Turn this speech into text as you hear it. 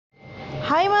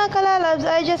mga kalalabs,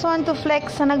 I just want to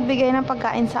flex sa nagbigay ng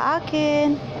pagkain sa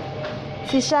akin.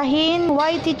 Si Shaheen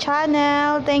YT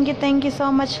Channel. Thank you so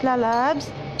much,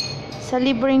 lalabs. Sa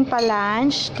libreng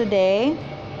pa-lunch today.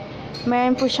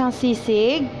 Meron po siyang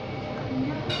sisig.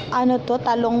 Ano to?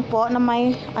 Talong po na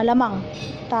may alamang.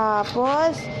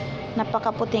 Tapos,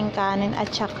 napakaputing kanin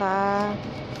at saka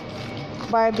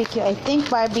barbecue. I think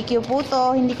barbecue po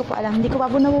to. Hindi ko pa alam. Hindi ko pa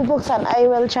po nabubuksan. I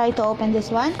will try to open this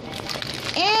one.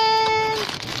 And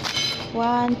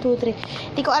 1, 2,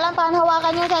 3. Hindi ko alam paano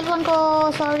hawakan yung cellphone ko.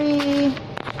 Sorry.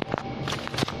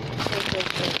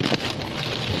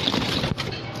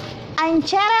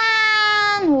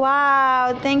 Ancharan!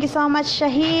 Wow! Thank you so much,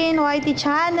 Shaheen YT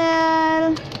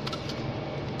Channel.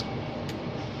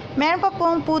 Meron pa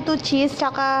pong puto cheese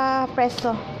tsaka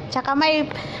presto. Tsaka may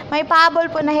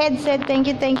pahabol po na headset. Thank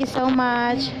you so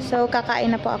much. So,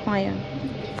 kakain na po ako ngayon.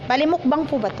 Bali, mukbang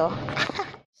po ba to?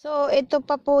 So, ito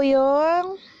pa po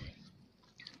yung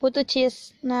puto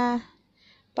cheese na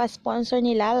pa-sponsor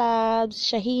ni Lalabs,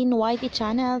 Shaheen YT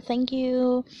Channel. Thank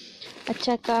you. At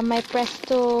saka may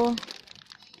presto.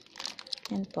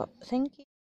 Yan po. Thank you.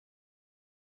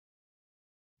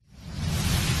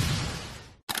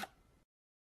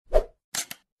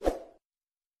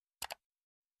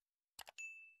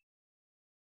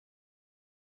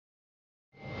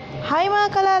 Hi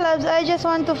mga kalalabs, I just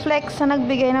want to flex sa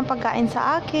nagbigay ng pagkain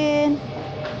sa akin.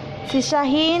 Si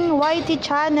Shaheen YT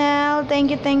Channel.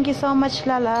 Thank you so much,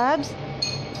 lalabs.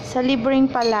 Sa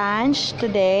libreng pa-lunch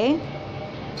today.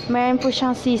 Meron po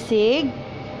siyang sisig.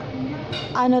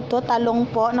 Ano to? Talong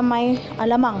po na may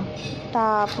alamang.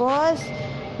 Tapos,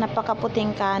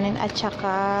 napakaputing kanin at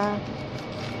saka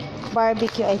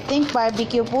barbecue. I think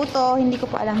barbecue po to. Hindi ko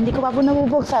pa alam. Hindi ko pa po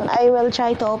nabubuksan. I will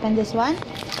try to open this one.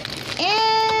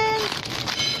 And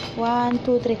 1,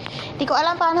 2, 3. Hindi ko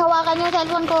alam paano hawakan yung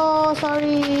cellphone ko.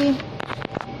 Sorry.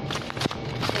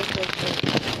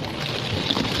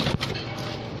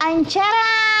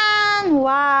 Ancharan!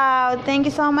 Wow! Thank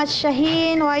you so much,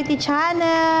 Shaheen YT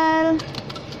Channel.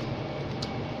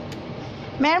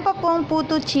 Meron pa pong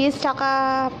puto cheese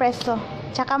tsaka presto.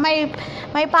 Tsaka may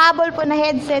pahabol po na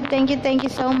headset. Thank you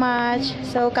so much.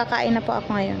 So, kakain na po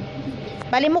ako ngayon.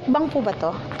 Bali, mukbang po ba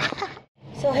to?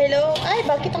 So, hello. Ay,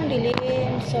 bakit ang dilim?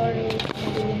 Sorry.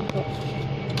 Ang dilim po.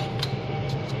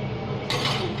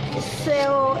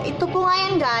 So, ito po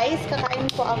ngayon, guys. Kakain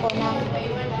po ako ng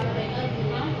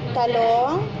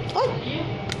talong. Oh!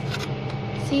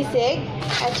 Sisig.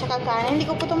 At saka kanin. Hindi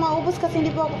ko po ito maubos kasi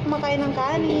hindi po ako kumakain ng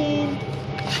kanin.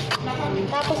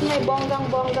 Tapos may bonggang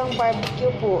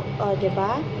barbecue po. O,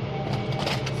 diba?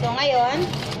 So, ngayon,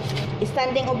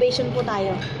 standing ovation po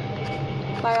tayo.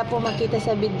 Para po makita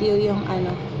sa video yung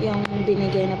ano, yung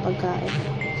binigay na pagkain.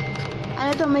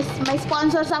 Ano to, may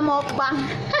sponsor sa MUKBANG.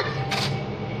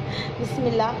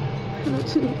 Bismillah.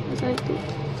 Masarap to.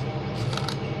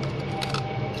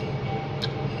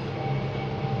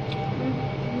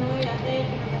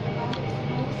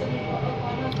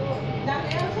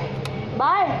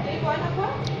 Bye.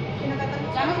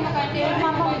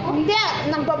 Hindi,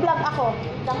 nagbablog ako.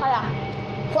 Diyan ka lang.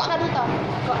 Kuha ka dito.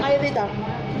 Kuha kayo dito.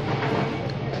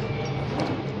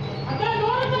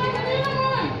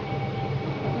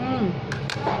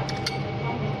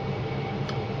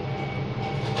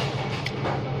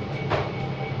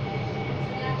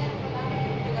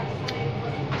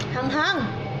 Hanghang.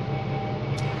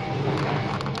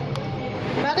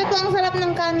 Bakit po ang sarap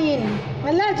ng kanin?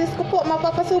 Wala, Diyos ko po,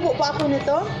 mapapasubo po ako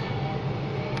nito.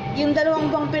 Yung dalawang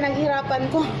buwang pinaghirapan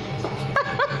ko.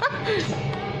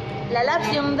 Lalabs,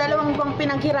 yung dalawang buwang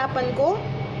pinaghirapan ko.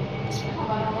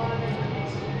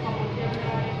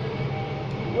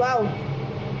 Wow.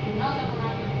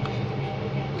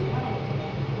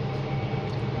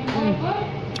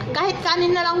 Kahit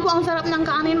kanin na lang po ang sarap ng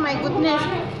kanin, my goodness.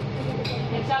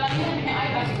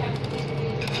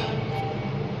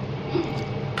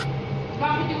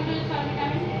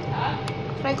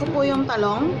 Try ko po yung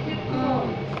talong.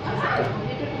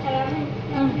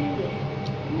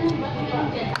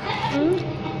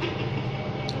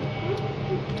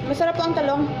 Masarap po ang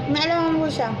talong. May alam mo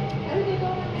siya.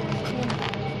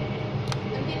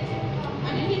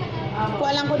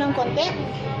 Kuha lang ko ng konti.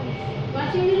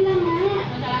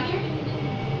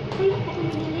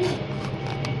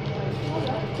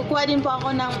 Kukuha din po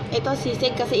ako ng ito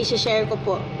sisig kasi i-share ko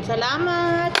po.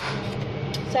 Salamat.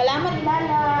 Salamat,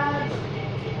 lalabs.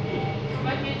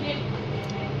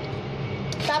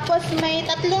 Tapos may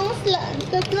tatlong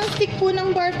stick po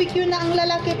ng barbecue na ang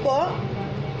lalaki po.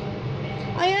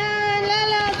 Ayan,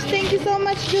 lalabs. Thank you so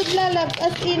much, good lalabs.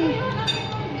 As in,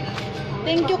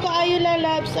 thank you kaayo,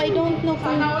 lalabs. I don't know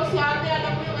kung... Sana si ate,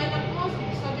 alam mo yung anak mo.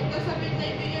 Sabit na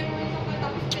ibigay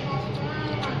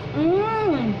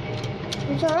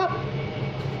Ang sarap.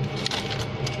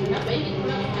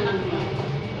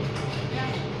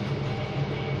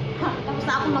 Tapos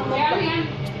na ako mag-mukbang.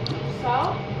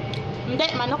 Hindi,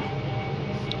 manok.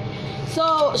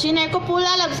 So, sinare ko po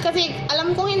lalabs kasi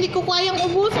alam kong hindi ko kayang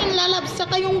ubusin lalabs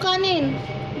saka yung kanin.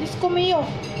 Diyos ko mayo.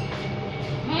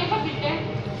 May kapite?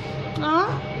 Ha?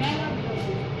 May kapite?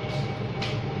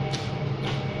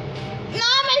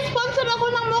 May sponsor ako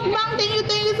ng mukbang. Thank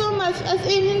you so much. As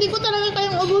in, hindi ko talaga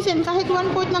kayang ubusin kahit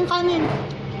 1/4 ng kanin.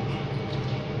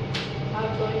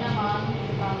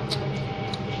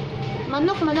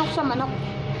 Manok sa manok.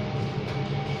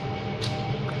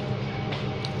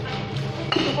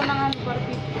 Ito ko na nga ni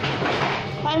Barbie.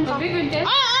 Kain ka. Barbie, Quintet?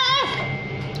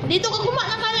 Dito ka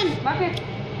kumain ng kanin. Bakit?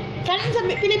 Kanin sa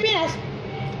Pilipinas.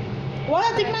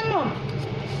 Wala, tignan mo.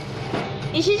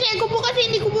 Isishare ko po kasi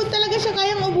hindi ko po talaga siya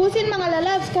kayang ubusin mga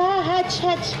lalabs ka. Hatch.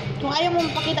 Kung ayaw mo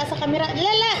mapakita sa camera.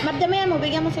 Madamayan mo,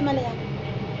 bigyan mo si Malaya.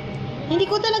 Hindi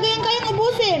ko talaga yan kayang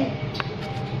ubusin.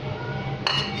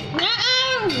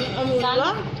 Ano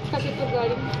ba? Kasi ito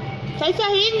galing.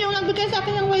 Sa-isahin yung nagbigay sa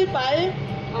akin ng wifi.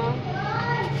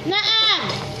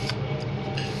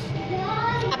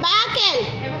 Aba Akel.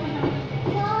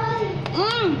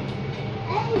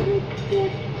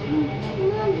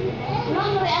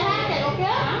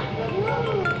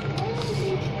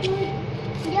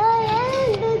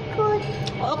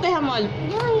 Okay, Hamol.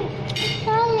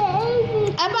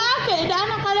 Aba Akel, daan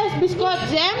ang kalas biscuit,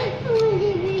 Zem.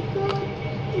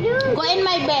 Go in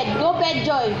my bed. Go bed,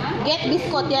 Joy. Get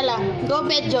biscuit, yala. Go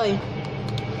bed, Joy.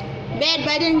 Bed,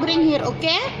 I didn't bring here,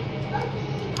 okay?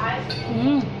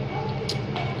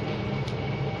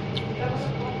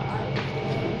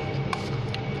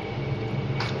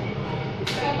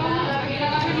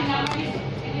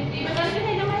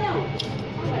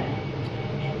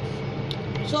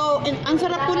 So, ang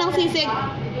sarap po ng sisig.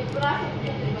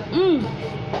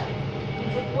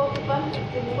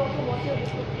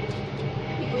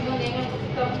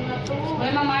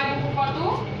 May mamahay ko pa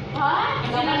to? Ha?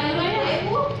 Naniniray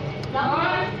ko?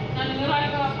 Naniniray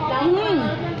ko ako?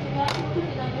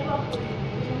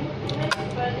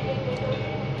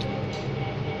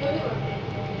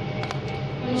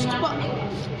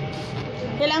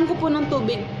 Kailangan ko po ng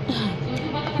tubig.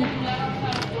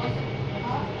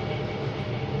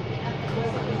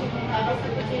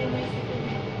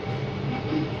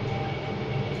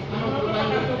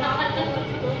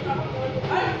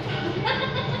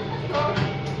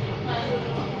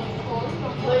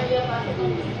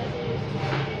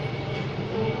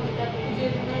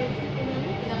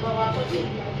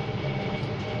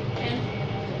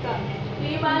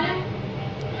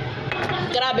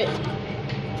 Grabe.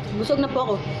 Busog na po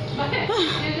ako.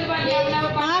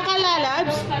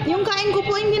 Nakakalalabs. Yung kain ko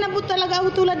po, hindi na po talaga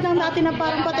ako tulad ng dati na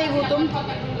parang patay gutom.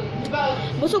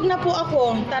 Busog na po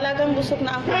ako. Talagang busog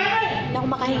na ako. Hindi ako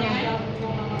makahinga.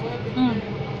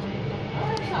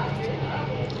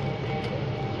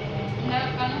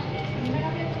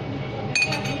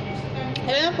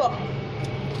 Ayan po.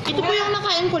 Ito po yung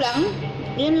nakain ko lang.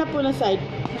 Yan lang po na side.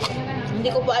 Hindi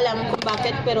ko po alam kung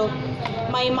bakit, pero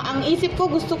ang isip ko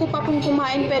gusto ko pa pong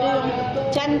kumain, pero yung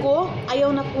tiyan ko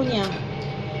ayaw na po niya.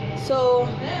 So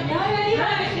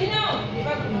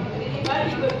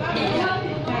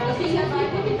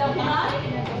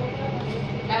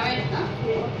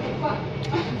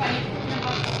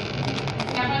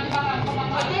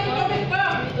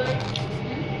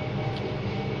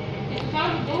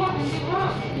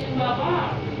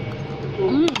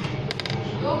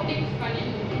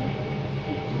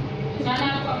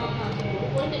Sana pa mama.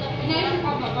 Inayon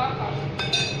ka babaka.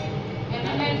 Yan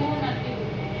ang may muna.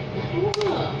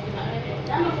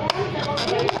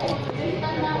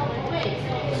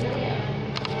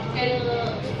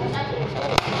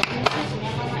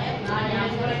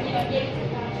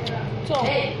 So,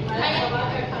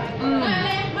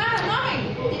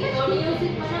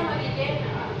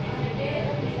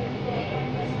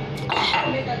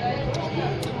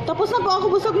 tapos na po ako,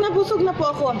 busog na po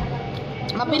ako.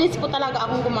 Mabilis po talaga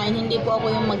akong kumain, hindi po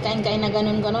ako yung magkain-kain na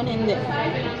ganun-ganun, hindi.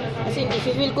 Kasi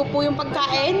i-feel ko po yung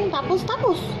pagkain, tapos.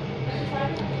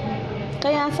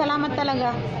 Kaya salamat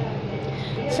talaga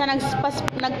sa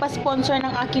nagpa-sponsor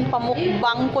ng aking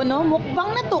pamukbang ko, no?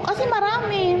 Mukbang na to, kasi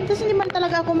marami. Kasi hindi man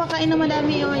talaga ako makain na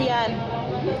madami, oh, yan.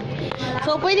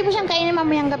 So, pwede po siyang kainin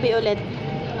mamayang gabi ulit.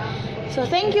 So,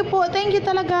 thank you po. Thank you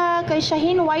talaga kay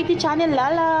Shahin YT Channel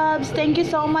Lalabs. Thank you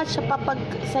so much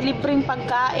sa libreng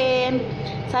pagkain.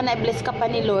 Sana i-bless ka pa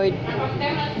ni Lord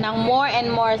ng more and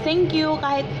more. Thank you.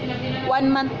 Kahit 1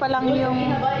 month pa lang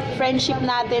yung friendship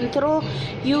natin through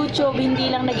YouTube. Hindi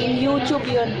lang naging YouTube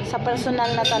yun. Sa personal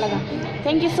na talaga.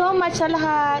 Thank you so much sa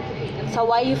lahat. Sa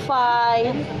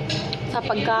wifi, sa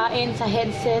pagkain, sa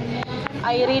headset.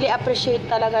 I really appreciate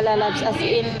talaga, lalabs. As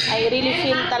in, I really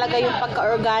feel talaga yung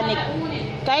pagka-organic.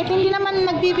 Kahit hindi naman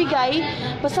nagbibigay,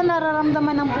 basta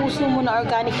nararamdaman ng puso mo na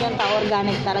organic yung tao.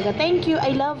 Organic talaga. Thank you.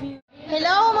 I love you.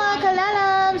 Hello mga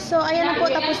kalalabs! So ayan na po,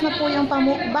 tapos na po yung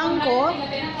pamukbang ko.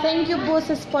 Thank you po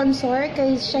sa sponsor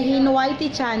kay Shaheen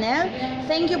YT Channel.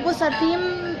 Thank you po sa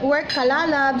team work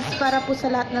kalalabs para po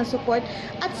sa lahat ng support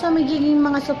at sa magiging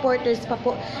mga supporters pa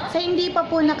po. Sa hindi pa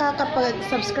po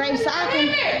nakakapag-subscribe sa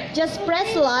akin, just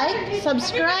press like,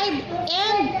 subscribe,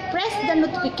 and press the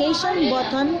notification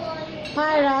button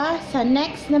para sa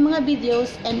next na mga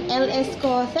videos and LS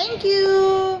ko. Thank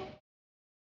you!